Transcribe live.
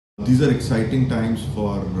These are exciting times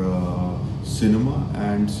for cinema,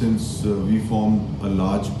 and since we form a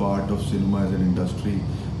large part of cinema as an industry,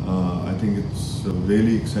 I think it's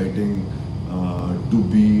really exciting to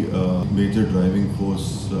be a major driving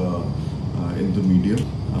force in the medium.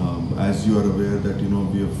 As you are aware that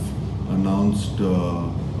we have announced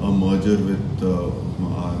a merger with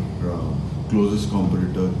our closest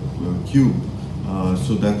competitor, Cube.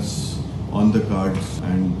 So that's on the cards,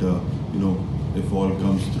 and if all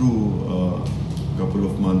comes through, a couple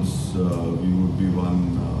of months we would be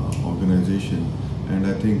one organization. And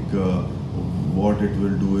I think what it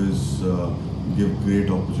will do is give great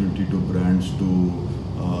opportunity to brands to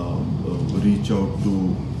reach out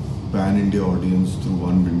to pan-India audience through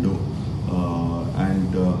one window,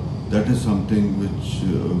 and that is something which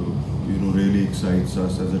really excites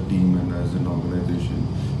us as a team and as an organization,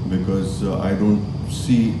 because I don't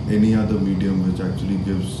see any other medium which actually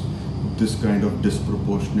gives this kind of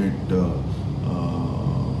disproportionate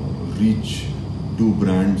reach to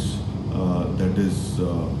brands that is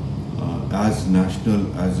as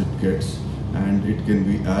national as it gets, and it can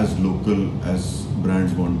be as local as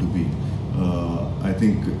brands want to be. I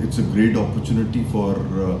think it's a great opportunity for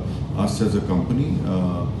us as a company,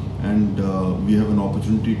 and we have an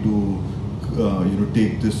opportunity to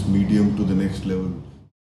take this medium to the next level.